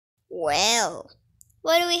Well,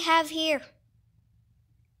 what do we have here?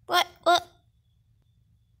 What,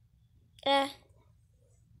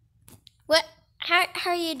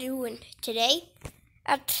 how are you doing today?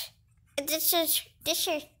 This is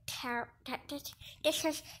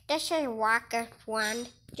Waka One.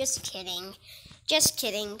 Just kidding.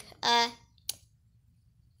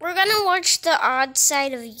 We're gonna watch the odd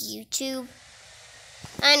side of YouTube.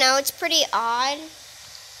 I know, it's pretty odd.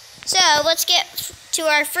 So, let's get to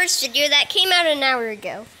our first video that came out an hour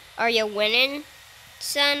ago. Are you winning,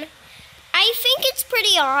 son? I think it's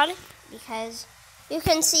pretty odd because you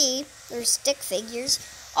can see there's stick figures.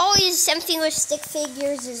 Always something with stick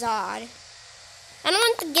figures is odd. I don't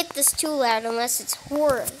want to get this too loud unless it's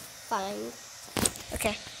horrifying.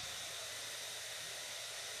 Okay.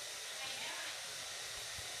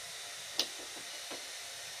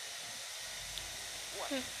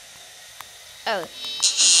 Oh.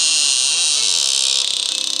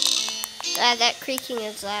 That creaking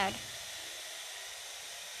is loud.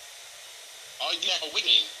 Oh yeah,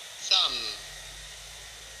 winning, son.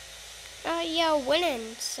 Oh yeah,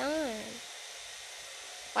 winning, son.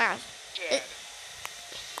 Wow. Dad.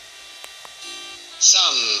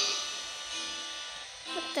 Son.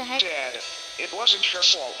 What the heck? Dad, it wasn't your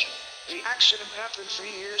fault. The accident happened 3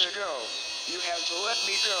 years ago. You have to let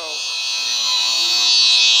me go.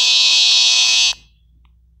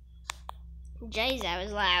 Jeez, that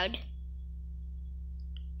was loud.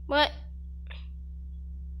 What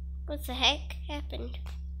the heck happened?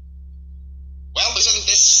 Well, isn't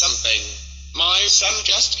this something? My son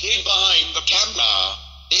just hid behind the camera.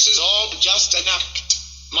 This is all just an act.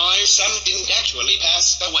 My son didn't actually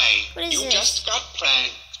pass away. What is you this? just got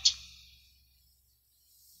pranked.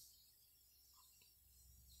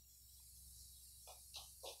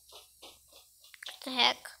 What the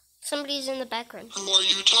heck? Somebody's in the background. Who are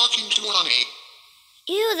you talking to, honey?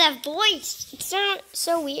 Ew, that voice. It sounds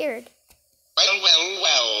so weird.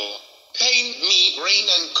 Well. Paint me green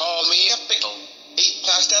and call me a pickle. He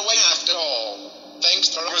passed away after all. Thanks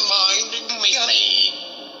for reminding me, honey.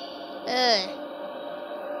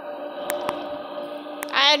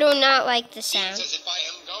 I do not like the Seems sound. as if I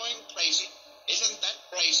am going crazy. Isn't that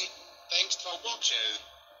crazy? Thanks for watching.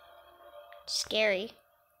 Scary.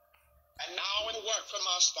 And now a word from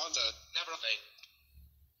our sponsor, Neverthing.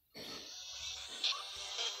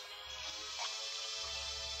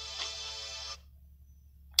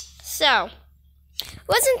 So,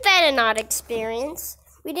 wasn't that an odd experience?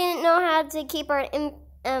 We didn't know how to keep our we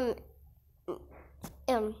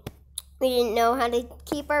didn't know how to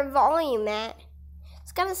keep our volume at.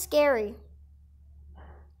 It's kind of scary.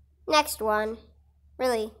 Next one.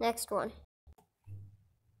 Really, next one.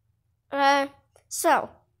 So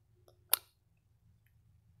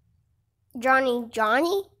Johnny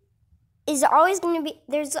is always gonna be,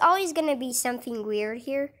 there's always gonna be something weird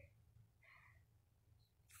here.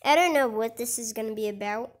 I don't know what this is gonna be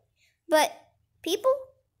about, but people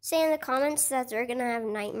say in the comments that they're gonna have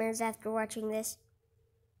nightmares after watching this.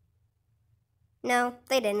 No,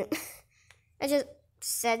 they didn't. I just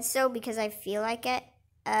said so because I feel like it.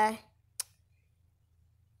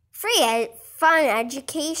 Fun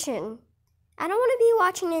education. I don't want to be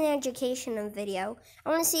watching an educational video. I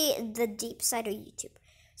want to see the deep side of YouTube.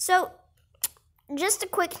 So, just a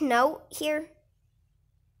quick note here.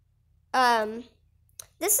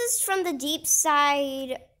 This is from the deep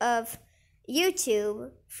side of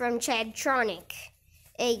YouTube from Chadtronic,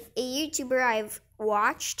 a YouTuber I've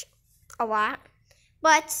watched a lot,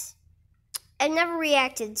 but I've never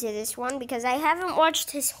reacted to this one because I haven't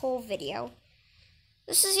watched his whole video.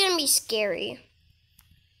 This is gonna be scary.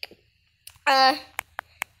 I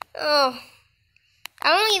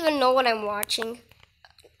don't even know what I'm watching.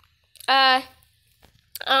 Let's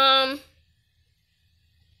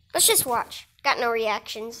just watch. Got no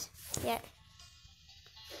reactions yet.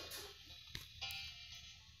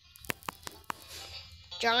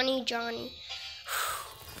 Johnny.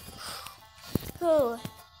 Oh.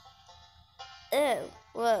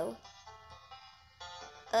 Whoa.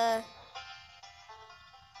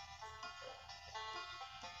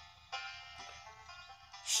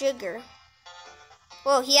 Sugar.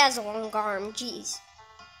 Whoa, he has a long arm. Jeez.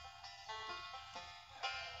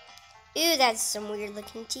 Ew, that's some weird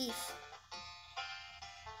looking teeth.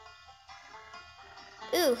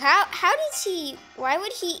 Ooh, why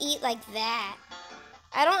would he eat like that?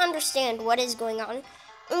 I don't understand what is going on.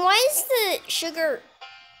 And why is the sugar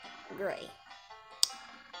gray?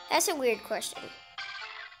 That's a weird question.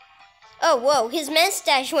 Oh, whoa, his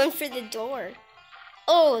mustache went for the door.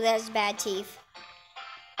 Oh, that's bad teeth.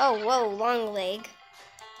 Oh, whoa, long leg.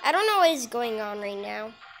 I don't know what is going on right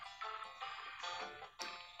now.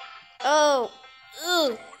 Oh.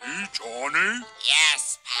 Ooh. Johnny?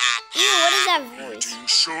 Yes, Papa. Ew, what is that voice? Eating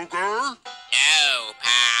sugar? No,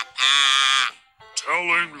 Papa.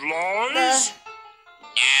 Telling lies?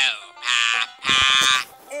 No, Papa.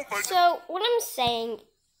 Open So, what I'm saying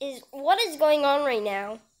is, what is going on right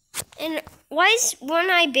now? And why is one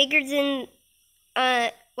eye bigger than,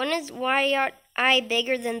 why eye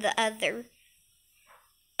bigger than the other?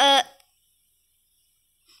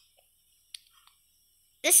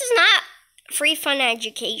 This is not free fun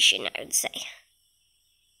education, I would say.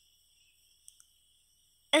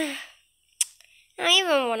 I don't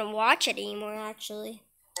even want to watch it anymore, actually.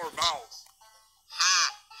 your mouth.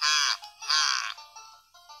 Ha, ha, ha.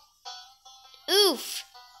 Oof.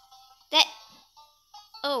 That.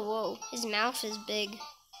 Oh, whoa. His mouth is big.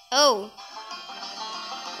 Oh.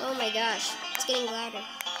 Oh my gosh. It's getting louder.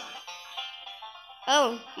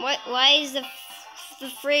 Oh, what? Why is the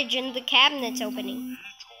fridge and the cabinets opening?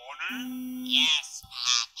 Johnny? Yes,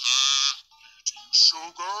 Papa. Eating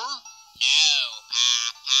sugar? No,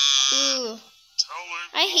 Papa. Ooh. Telling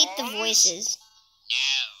I hate the lies? voices. No,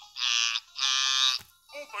 Papa.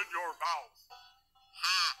 Open your mouth.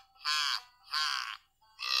 Ha, ha, ha.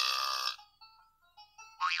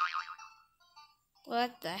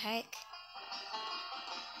 What the heck?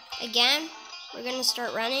 Again? We're gonna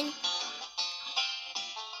start running?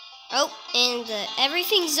 Oh, and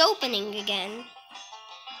everything's opening again.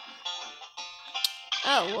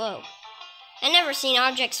 Oh, whoa. I've never seen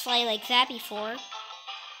objects fly like that before.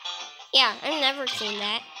 Yeah, I've never seen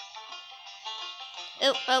that.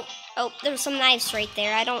 Oh, there's some knives right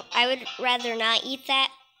there. I would rather not eat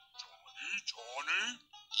that. Johnny?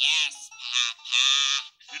 Yes,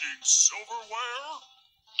 Papa. Eating silverware?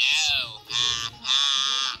 No,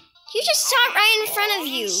 Papa. He just sat right in front of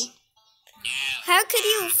you. No. How could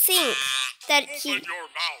you think that he... Open your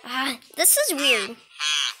mouth. This is weird.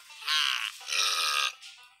 Ha, ha.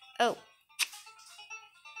 Oh.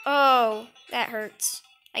 Oh, that hurts,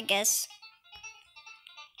 I guess.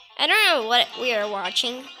 I don't know what we are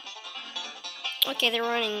watching. Okay, they're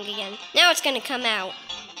running again. Now it's gonna come out.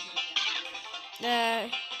 Oh,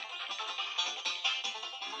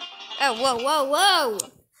 whoa.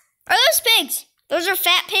 Are those pigs? Those are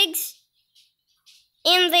fat pigs?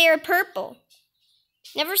 And they are purple.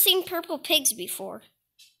 Never seen purple pigs before.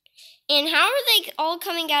 And how are they all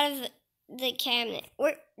coming out of the cabinet? Or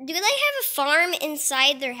do they have a farm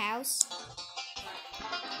inside their house?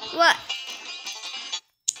 What?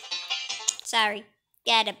 Sorry.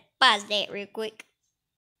 Gotta pause that real quick.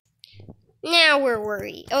 Now we're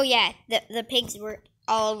worried. Oh yeah, the pigs were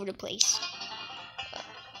all over the place.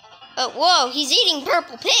 Oh, whoa, he's eating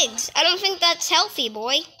purple pigs. I don't think that's healthy,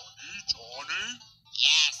 boy. Johnny?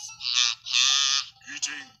 Yes, Papa.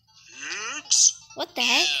 Eating pigs? What the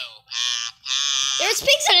heck? No, Papa. There's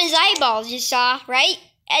pigs on his eyeballs, you saw, right?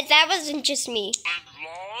 That wasn't just me. And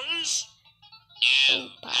lies? No,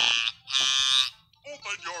 Papa.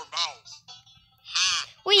 Open your mouth. Ha.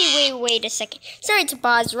 Wait a second. Sorry to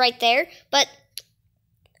pause right there, but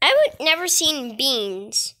I would never seen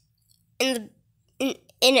beans in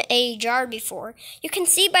a jar before. You can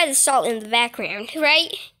see by the salt in the background,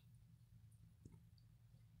 right?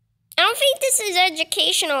 I don't think this is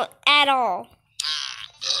educational at all.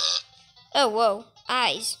 Oh, whoa.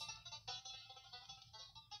 Eyes.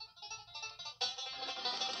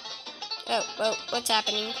 Oh, what's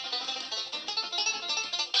happening?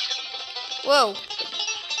 Whoa,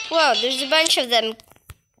 there's a bunch of them.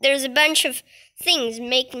 There's a bunch of things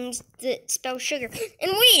making the spell sugar.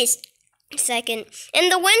 And wait a second.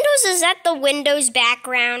 And the windows, is that the Windows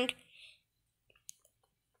background?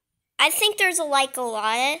 I think there's a lot.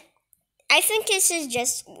 I think this is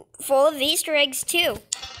just full of Easter eggs too.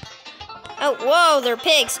 Oh, whoa, they're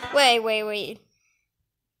pigs. Wait.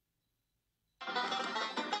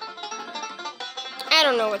 I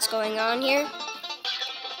don't know what's going on here.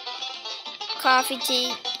 Coffee,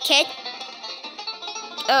 tea, kit.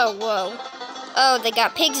 Oh, whoa. Oh, they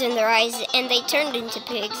got pigs in their eyes and they turned into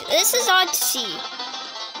pigs. This is odd to see.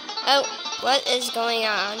 Oh, what is going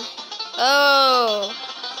on? Oh,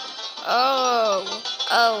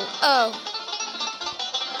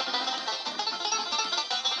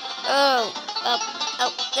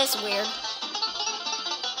 that's weird.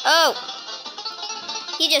 Oh,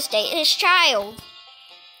 he just ate his child.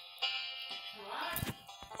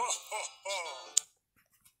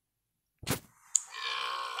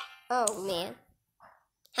 Oh, man.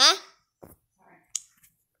 Huh?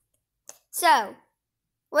 So,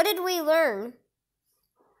 what did we learn?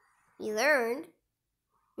 We learned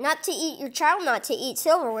not to eat your child, not to eat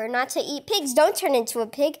silverware, not to eat pigs. Don't turn into a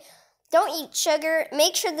pig. Don't eat sugar.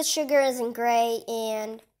 Make sure the sugar isn't gray.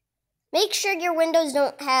 And Make sure your windows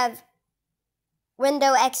don't have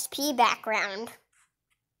Windows XP background.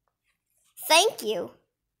 Thank you.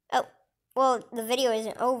 Oh, well, the video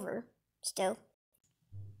isn't over still.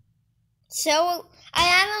 So, I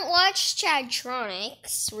haven't watched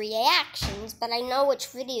Chadtronic's reactions, but I know which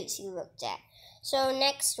videos he looked at. So,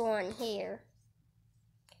 next one here.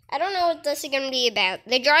 I don't know what this is going to be about.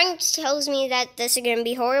 The drawing tells me that this is going to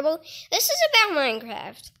be horrible. This is about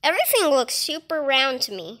Minecraft. Everything looks super round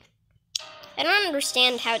to me. I don't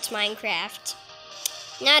understand how it's Minecraft.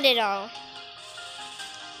 Not at all.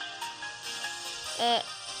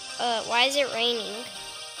 Why is it raining?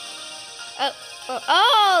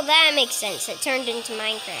 Oh, that makes sense. It turned into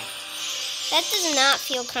Minecraft. That does not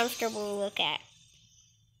feel comfortable to look at.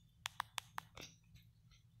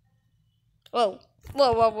 Whoa.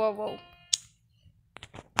 Whoa, whoa, whoa, whoa.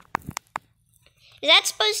 Is that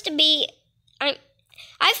supposed to be... I've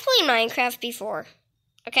played Minecraft before,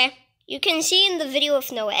 okay? You can see in the video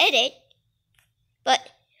with no edit, but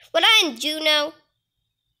what I do know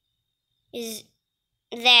is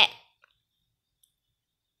that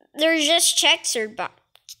there's just texture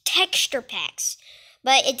packs,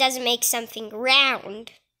 but it doesn't make something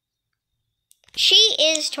round. She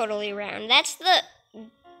is totally round. That's the...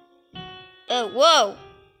 Oh, whoa.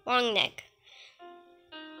 Long neck.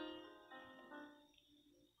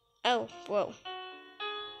 Oh, whoa.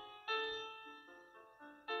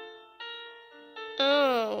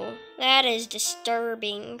 Oh, that is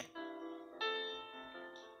disturbing.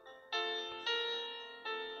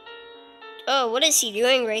 Oh, what is he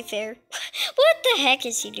doing right there? What the heck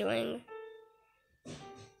is he doing?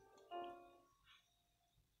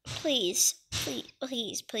 Please, please,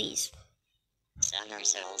 please, please. Summer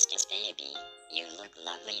solstice, baby. You look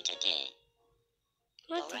lovely today.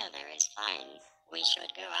 What The weather is fine. We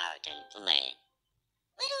should go out and play.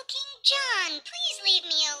 Little King John, please leave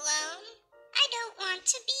me alone. I don't want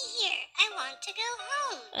to be here. I want to go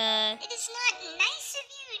home. It is not nice of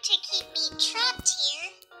you to keep me trapped here.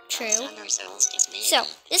 True. Summer solstice, baby. So,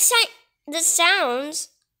 this sounds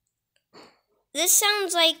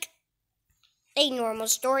like a normal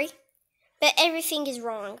story, but everything is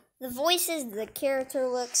wrong. The voices, the character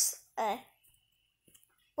looks,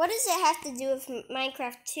 what does it have to do with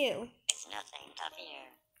Minecraft 2? It's nothing to fear.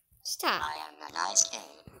 Stop. I am a nice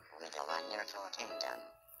king with a wonderful kingdom.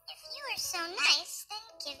 If you are so nice, then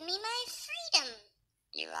give me my freedom.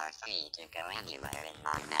 You are free to go anywhere in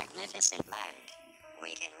my magnificent land.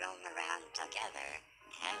 We can roam around together,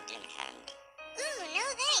 hand in hand. Ooh, no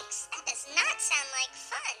thanks. That does not sound like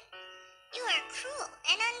fun. You are cruel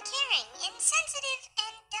and uncaring, insensitive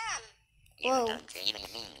and dumb. You Whoa. don't really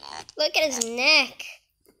mean that. Look at his neck.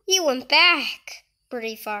 He went back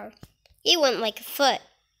pretty far. He went like a foot.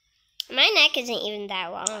 My neck isn't even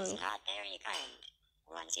that long. That's not very kind.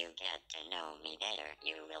 Once you get to know me better,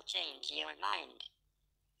 you will change your mind.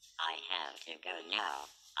 I have to go now.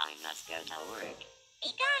 I must go to work. Be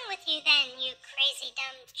gone with you then, you crazy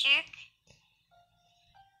dumb jerk.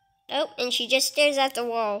 Oh, and she just stares at the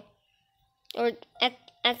wall. Or at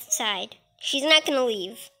the side. She's not gonna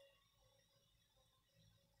leave.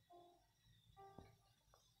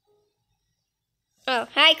 Oh,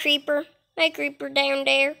 hi, Creeper. Hi, Creeper down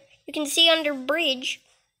there. You can see under bridge.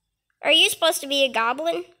 Are you supposed to be a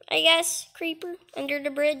goblin, I guess, Creeper, under the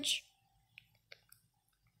bridge?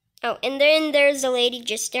 Oh, and then there's a lady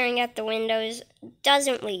just staring at the windows.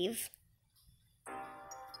 Doesn't leave.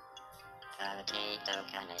 Potato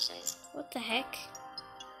garnishes. What the heck?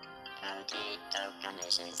 Potato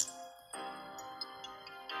garnishes.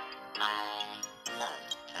 I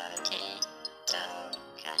love potato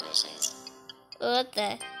garnishes. What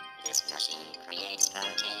the? This machine creates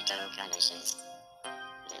potato garnishes.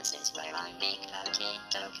 This is where I make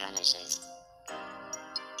potato garnishes.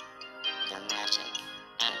 The magic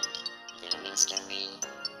and the mystery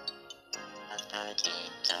of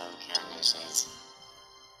potato garnishes.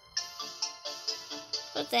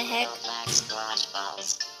 What the heck? Little black squash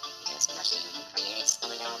balls. This machine creates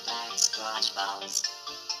little black squash balls.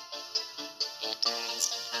 It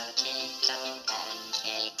turns potato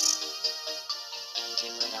pancakes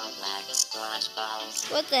into little black squash balls.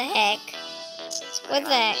 What the heck? This is What where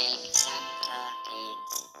the- I make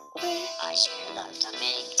centipedes. I sure love to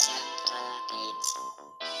make centipedes.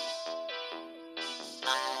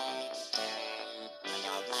 I turn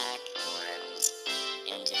little black worms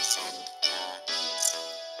into centipedes.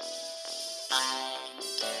 I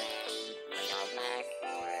turn little black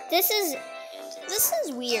worms This into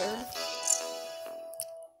is weird.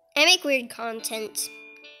 I make weird content.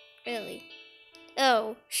 Really.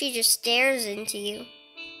 Oh, she just stares into you.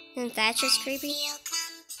 Isn't that just creepy? I feel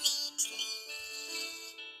completely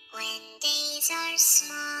when boys are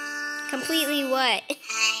small. Completely what? I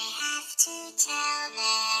have to tell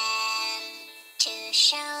them to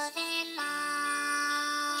show them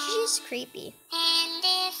all. She's creepy. And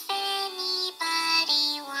if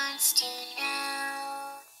anybody wants to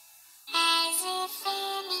know, as if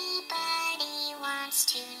anybody wants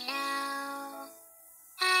to know,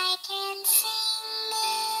 I can sing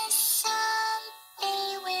this song.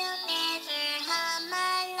 They will never hum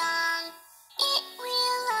along. It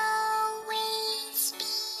will always be,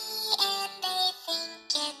 and they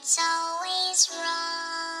think it's always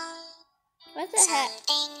wrong. What the Some heck?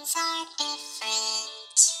 things are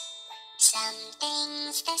different, some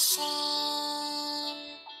things the same.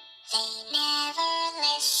 They never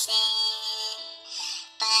listen,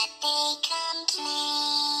 but they complain.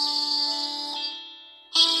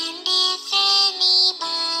 And if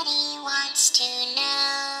anybody wants to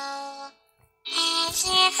know, as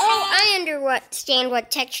if Oh, I understand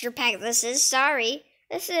what texture pack this is. Sorry.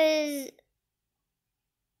 This is...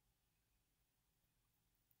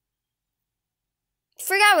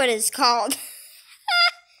 Forgot what it's called.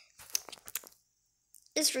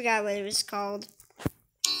 Just forgot what it was called.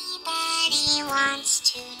 anybody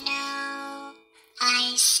wants to know,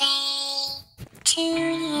 I say to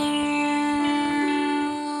you.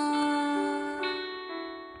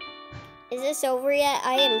 Is this over yet?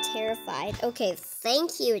 I am terrified. Okay,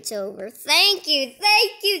 thank you, it's over. Thank you,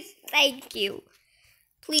 thank you, thank you.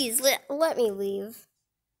 Please, let me leave.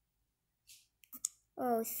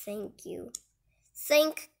 Oh, thank you.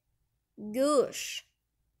 Thank gosh.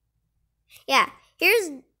 Yeah,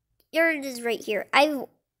 here it is right here. I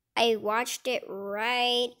watched it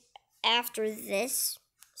right after this,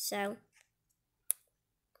 so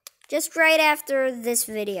just right after this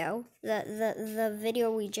video, the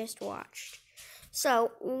video we just watched.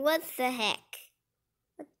 So what the heck?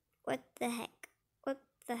 What the heck? What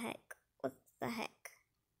the heck? What the heck?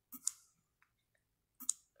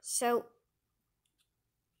 So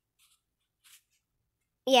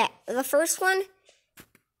yeah, the first one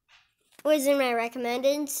was in my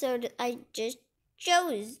recommended, so I just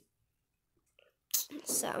chose.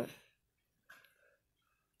 So,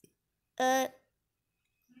 hi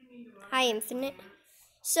Infinite.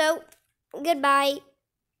 So, goodbye.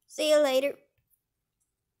 See you later.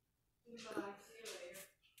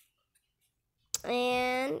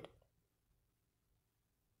 And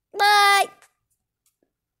bye.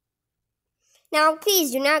 Now,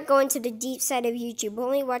 please do not go into the deep side of YouTube.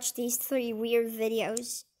 Only watch these 3 weird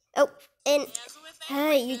videos. Oh, and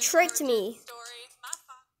hey, you tricked me.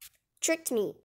 Tricked me.